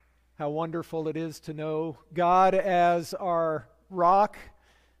How wonderful it is to know God as our rock,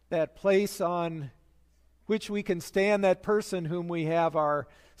 that place on which we can stand, that person whom we have our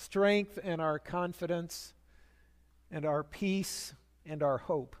strength and our confidence and our peace and our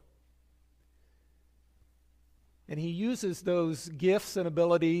hope. And He uses those gifts and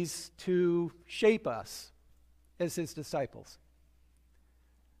abilities to shape us as His disciples.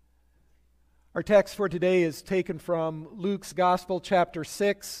 Our text for today is taken from Luke's Gospel, chapter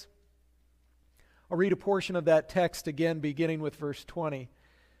 6. I'll read a portion of that text again, beginning with verse 20. It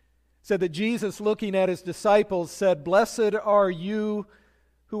said that Jesus, looking at His disciples, said, "Blessed are you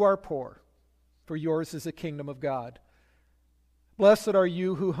who are poor, for yours is the kingdom of God. Blessed are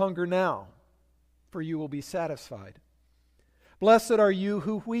you who hunger now, for you will be satisfied. Blessed are you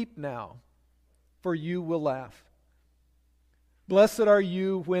who weep now, for you will laugh. Blessed are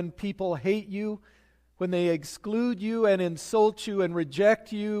you when people hate you, when they exclude you and insult you and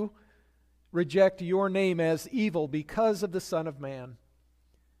reject your name as evil because of the Son of Man.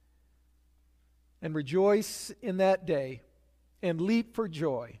 And rejoice in that day and leap for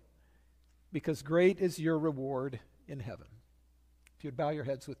joy, because great is your reward in heaven." If you'd bow your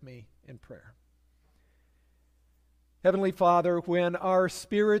heads with me in prayer. Heavenly Father, when our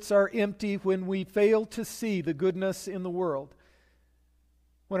spirits are empty, when we fail to see the goodness in the world,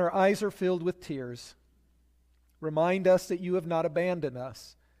 when our eyes are filled with tears, remind us that you have not abandoned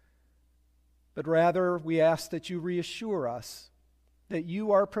us, but rather we ask that you reassure us that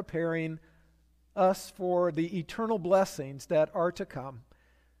you are preparing us for the eternal blessings that are to come,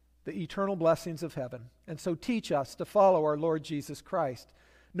 the eternal blessings of heaven. And so teach us to follow our Lord Jesus Christ,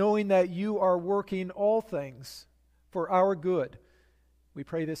 knowing that you are working all things for our good. We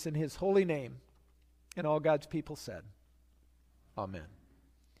pray this in His holy name, and all God's people said, Amen.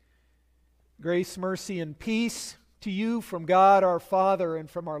 Grace, mercy, and peace to you from God our Father and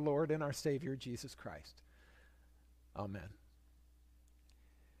from our Lord and our Savior Jesus Christ. Amen.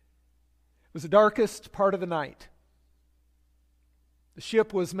 It was the darkest part of the night. The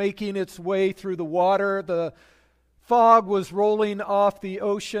ship was making its way through the water. The fog was rolling off the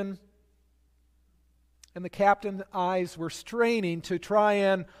ocean. And the captain's eyes were straining to try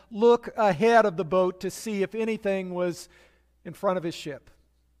and look ahead of the boat to see if anything was in front of his ship.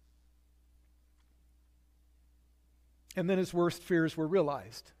 And then his worst fears were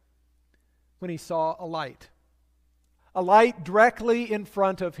realized when he saw a light. A light directly in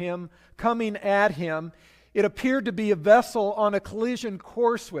front of him, coming at him. It appeared to be a vessel on a collision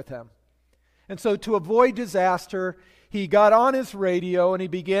course with him. And so to avoid disaster, he got on his radio and he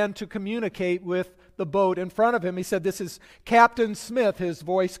began to communicate with the boat in front of him. He said, "This is Captain Smith." His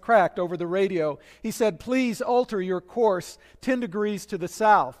voice cracked over the radio. He said, "Please alter your course 10 degrees to the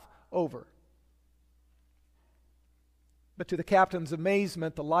south." Over. But to the captain's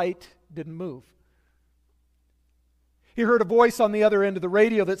amazement, the light didn't move. He heard a voice on the other end of the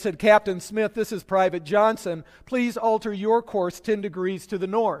radio that said, "Captain Smith, this is Private Johnson. Please alter your course 10 degrees to the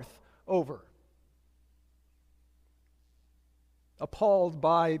north." Over. Appalled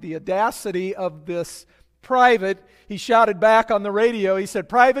by the audacity of this private, he shouted back on the radio. He said,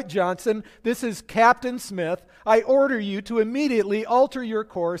 "Private Johnson, this is Captain Smith. I order you to immediately alter your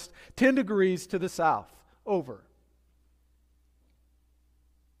course 10 degrees to the south." Over.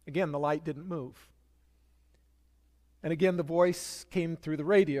 Again, the light didn't move. And again, the voice came through the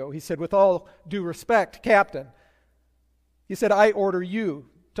radio. He said, "With all due respect, Captain," he said, "I order you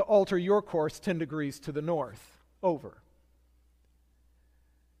to alter your course 10 degrees to the north." Over.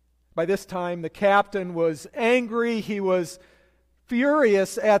 By this time, the captain was angry. He was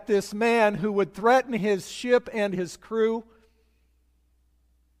furious at this man who would threaten his ship and his crew.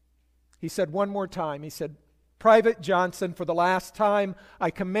 He said one more time, he said, "Private Johnson, for the last time,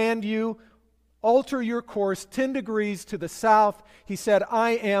 I command you, alter your course 10 degrees to the south." He said,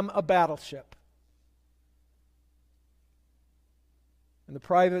 "I am a battleship." And the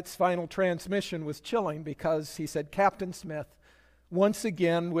private's final transmission was chilling because he said, "Captain Smith, once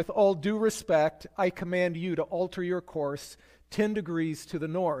again, with all due respect, I command you to alter your course 10 degrees to the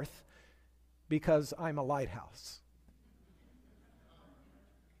north because I'm a lighthouse."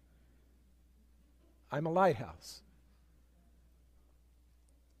 I'm a lighthouse.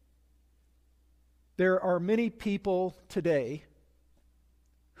 There are many people today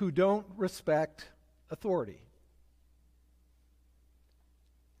who don't respect authority.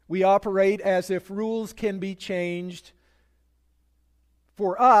 We operate as if rules can be changed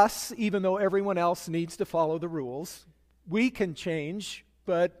for us, even though everyone else needs to follow the rules. We can change,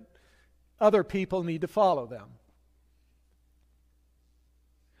 but other people need to follow them.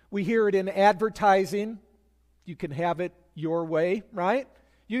 We hear it in advertising. You can have it your way, right?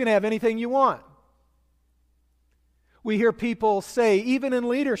 You can have anything you want. We hear people say, even in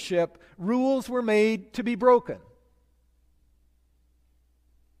leadership, rules were made to be broken.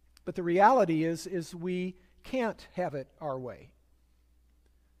 But the reality is we can't have it our way.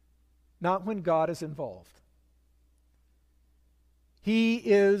 Not when God is involved. He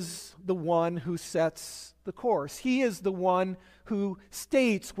is the one who sets the course. He is the one who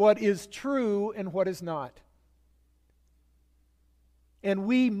states what is true and what is not. And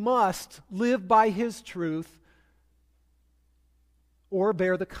we must live by His truth or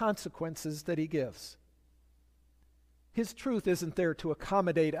bear the consequences that He gives. His truth isn't there to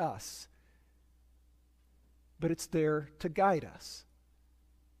accommodate us, but it's there to guide us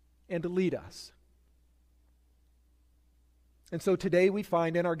and to lead us. And so today we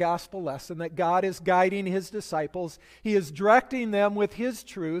find in our gospel lesson that God is guiding His disciples. He is directing them with His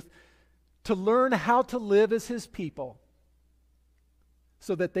truth to learn how to live as His people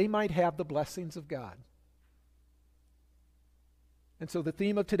so that they might have the blessings of God. And so the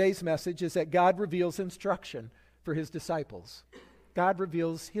theme of today's message is that God reveals instruction for His disciples. God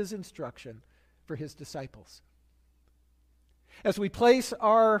reveals His instruction for His disciples. As we place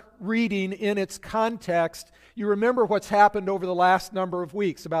our reading in its context, you remember what's happened over the last number of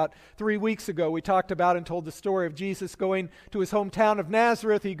weeks. About 3 weeks ago, we talked about and told the story of Jesus going to his hometown of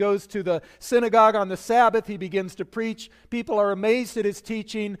Nazareth. He goes to the synagogue on the Sabbath. He begins to preach. People are amazed at his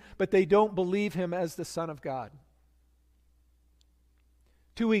teaching, but they don't believe him as the Son of God.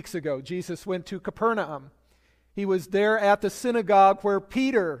 2 weeks ago, Jesus went to Capernaum. He was there at the synagogue where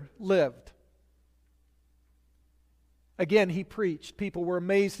Peter lived. Again, he preached. People were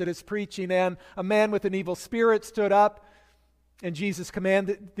amazed at his preaching, and a man with an evil spirit stood up, and Jesus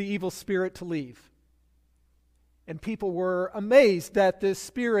commanded the evil spirit to leave. And people were amazed that this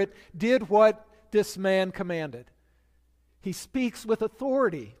spirit did what this man commanded. He speaks with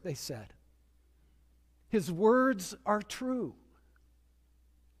authority, they said. His words are true.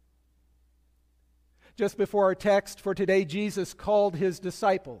 Just before our text for today, Jesus called his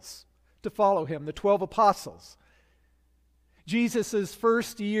disciples to follow him, the 12 apostles. Jesus'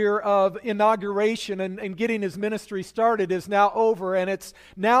 first year of inauguration and getting his ministry started is now over, and it's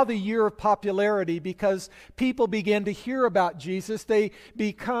now the year of popularity because people began to hear about Jesus. They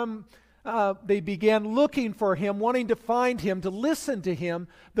began looking for him, wanting to find him, to listen to him.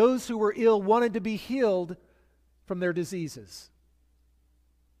 Those who were ill wanted to be healed from their diseases.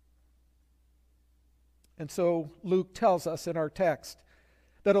 And so Luke tells us in our text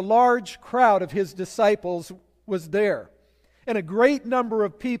that a large crowd of his disciples was there. And a great number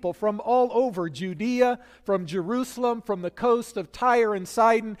of people from all over Judea, from Jerusalem, from the coast of Tyre and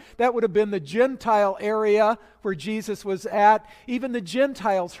Sidon. That would have been the Gentile area where Jesus was at. Even the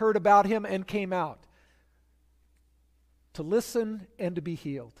Gentiles heard about him and came out to listen and to be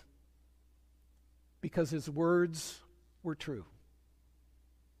healed because his words were true.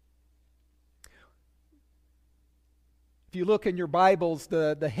 If you look in your Bibles,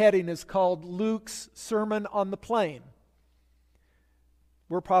 the heading is called Luke's Sermon on the Plain.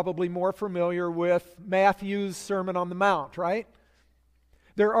 We're probably more familiar with Matthew's Sermon on the Mount, right?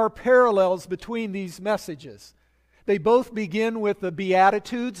 There are parallels between these messages. They both begin with the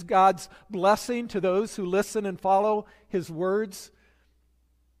Beatitudes, God's blessing to those who listen and follow his words.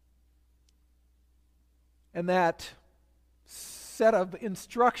 And that set of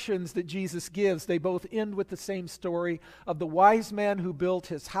instructions that Jesus gives, they both end with the same story of the wise man who built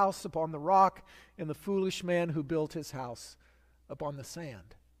his house upon the rock and the foolish man who built his house upon the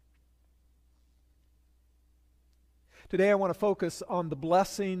sand. Today I want to focus on the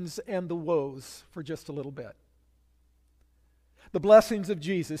blessings and the woes for just a little bit. The blessings of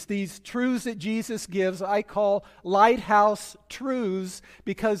Jesus, these truths that Jesus gives, I call lighthouse truths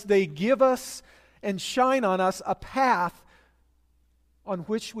because they give us and shine on us a path on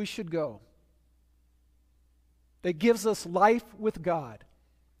which we should go. That gives us life with God.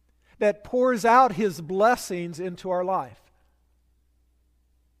 That pours out his blessings into our life.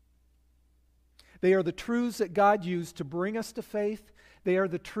 They are the truths that God used to bring us to faith. They are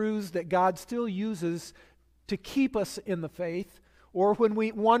the truths that God still uses to keep us in the faith, or when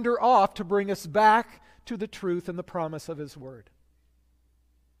we wander off, to bring us back to the truth and the promise of his word.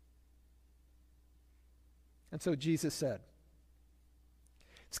 And so Jesus said,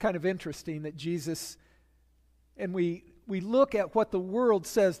 it's kind of interesting that Jesus, and we look at what the world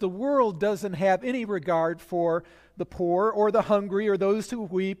says. The world doesn't have any regard for the poor or the hungry or those who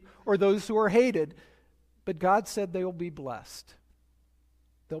weep or those who are hated. But God said they will be blessed.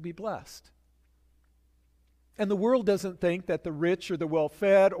 They'll be blessed. And the world doesn't think that the rich or the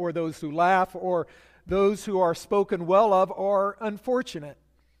well-fed or those who laugh or those who are spoken well of are unfortunate.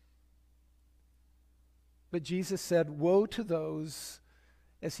 But Jesus said, woe to those,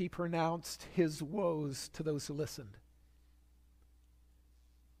 as he pronounced his woes to those who listened.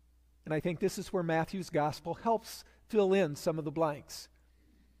 And I think this is where Matthew's gospel helps fill in some of the blanks.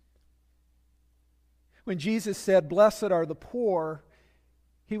 When Jesus said, blessed are the poor,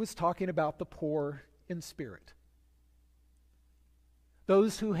 he was talking about the poor in spirit.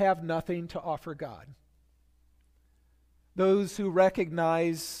 Those who have nothing to offer God. Those who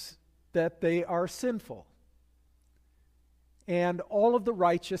recognize that they are sinful. And all of the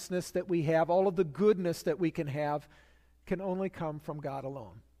righteousness that we have, all of the goodness that we can have, can only come from God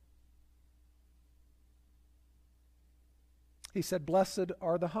alone. He said, blessed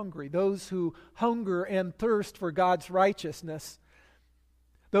are the hungry, those who hunger and thirst for God's righteousness,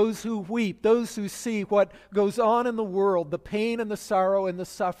 those who weep, those who see what goes on in the world, the pain and the sorrow and the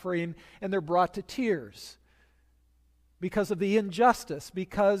suffering, and they're brought to tears because of the injustice,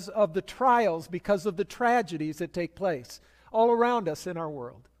 because of the trials, because of the tragedies that take place all around us in our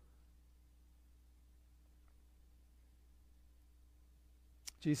world.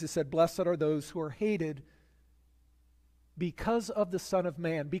 Jesus said, blessed are those who are hated because of the Son of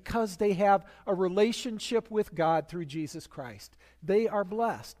Man, because they have a relationship with God through Jesus Christ. They are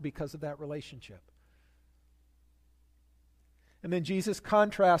blessed because of that relationship. And then Jesus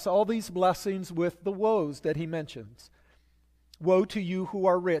contrasts all these blessings with the woes that he mentions. Woe to you who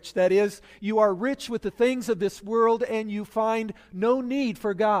are rich. That is, you are rich with the things of this world and you find no need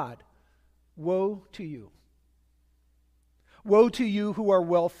for God. Woe to you. Woe to you who are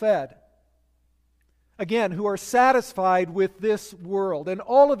well fed. Again, who are satisfied with this world and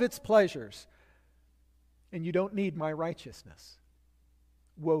all of its pleasures, and you don't need my righteousness.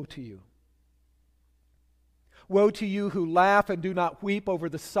 Woe to you. Woe to you who laugh and do not weep over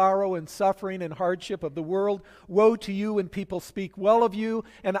the sorrow and suffering and hardship of the world. Woe to you when people speak well of you,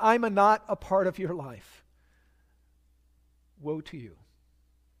 and I'm not a part of your life. Woe to you.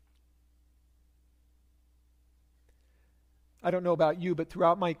 I don't know about you, but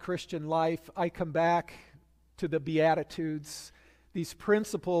throughout my Christian life, I come back to the Beatitudes, these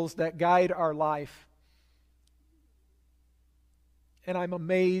principles that guide our life. And I'm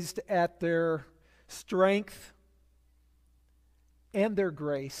amazed at their strength and their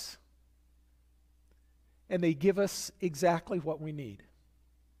grace. And they give us exactly what we need.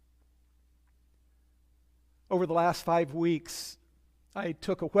 Over the last 5 weeks, I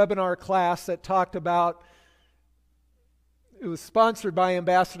took a webinar class that talked about. It was sponsored by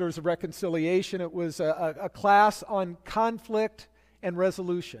Ambassadors of Reconciliation. It was a class on conflict and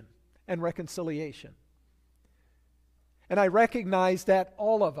resolution and reconciliation. And I recognize that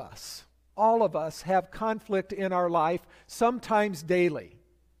all of us have conflict in our life, sometimes daily,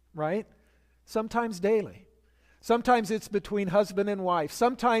 right? Sometimes daily. Sometimes it's between husband and wife.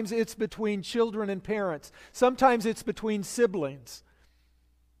 Sometimes it's between children and parents. Sometimes it's between siblings.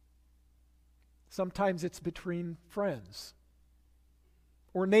 Sometimes it's between friends,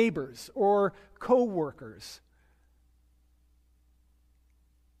 or neighbors, or co-workers.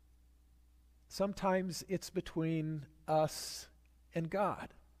 Sometimes it's between us and God.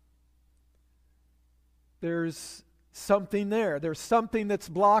 There's something there. There's something that's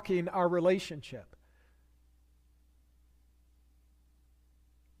blocking our relationship.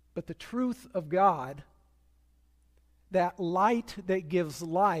 But the truth of God, that light that gives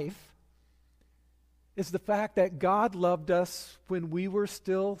life, is the fact that God loved us when we were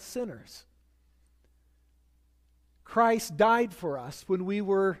still sinners. Christ died for us when we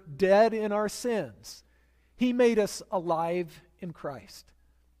were dead in our sins. He made us alive in Christ.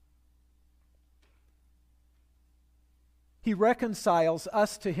 He reconciles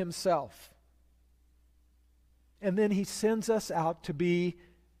us to himself. And then he sends us out to be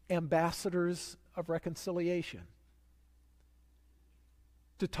ambassadors of reconciliation.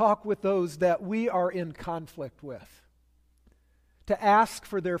 To talk with those that we are in conflict with, to ask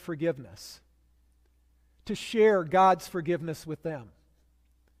for their forgiveness, to share God's forgiveness with them.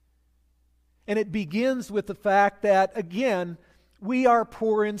 And it begins with the fact that, again, we are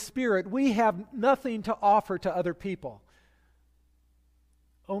poor in spirit. We have nothing to offer to other people.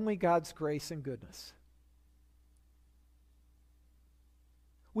 Only God's grace and goodness.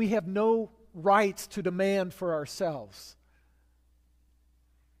 We have no rights to demand for ourselves.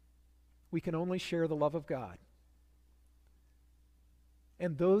 We can only share the love of God.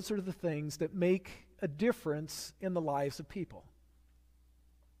 And those are the things that make a difference in the lives of people.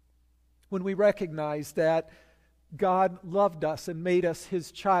 When we recognize that God loved us and made us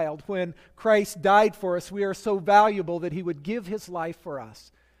his child, when Christ died for us, we are so valuable that he would give his life for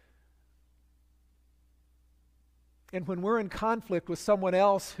us. And when we're in conflict with someone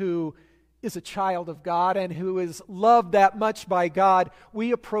else who is a child of God and who is loved that much by God,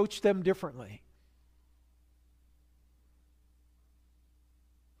 we approach them differently.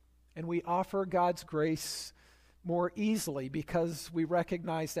 And we offer God's grace more easily because we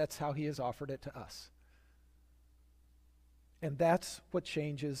recognize that's how He has offered it to us. And that's what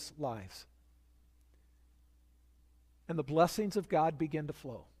changes lives. And the blessings of God begin to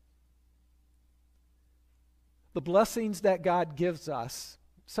flow. The blessings that God gives us,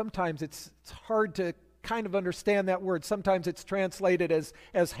 sometimes it's hard to kind of understand that word. Sometimes it's translated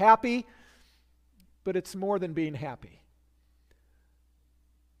as happy, but it's more than being happy.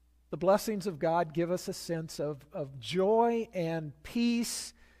 The blessings of God give us a sense of joy and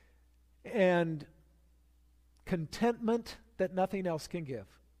peace and contentment that nothing else can give.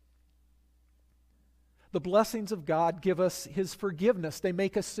 The blessings of God give us His forgiveness. They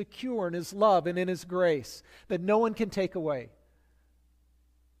make us secure in His love and in His grace that no one can take away.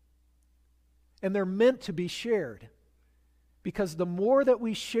 And they're meant to be shared, because the more that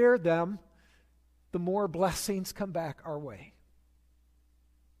we share them, the more blessings come back our way.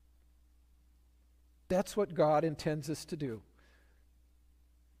 That's what God intends us to do.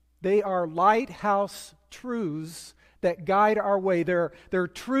 They are lighthouse truths that guide our way. They're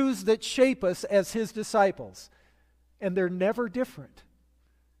truths that shape us as His disciples. And they're never different.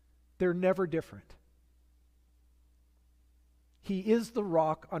 They're never different. He is the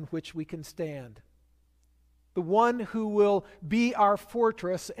rock on which we can stand. The one who will be our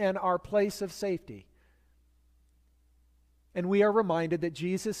fortress and our place of safety. And we are reminded that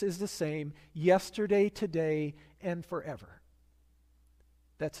Jesus is the same yesterday, today, and forever.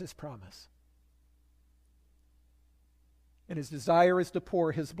 That's His promise. And His desire is to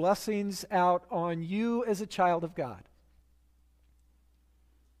pour His blessings out on you as a child of God.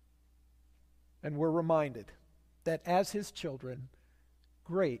 And we're reminded that as His children,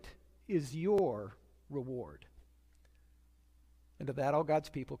 great is your reward. And to that all God's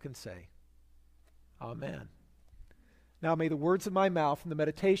people can say, Amen. Now may the words of my mouth and the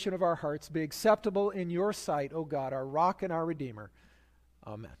meditation of our hearts be acceptable in your sight, O God, our rock and our Redeemer.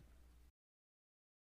 Amen.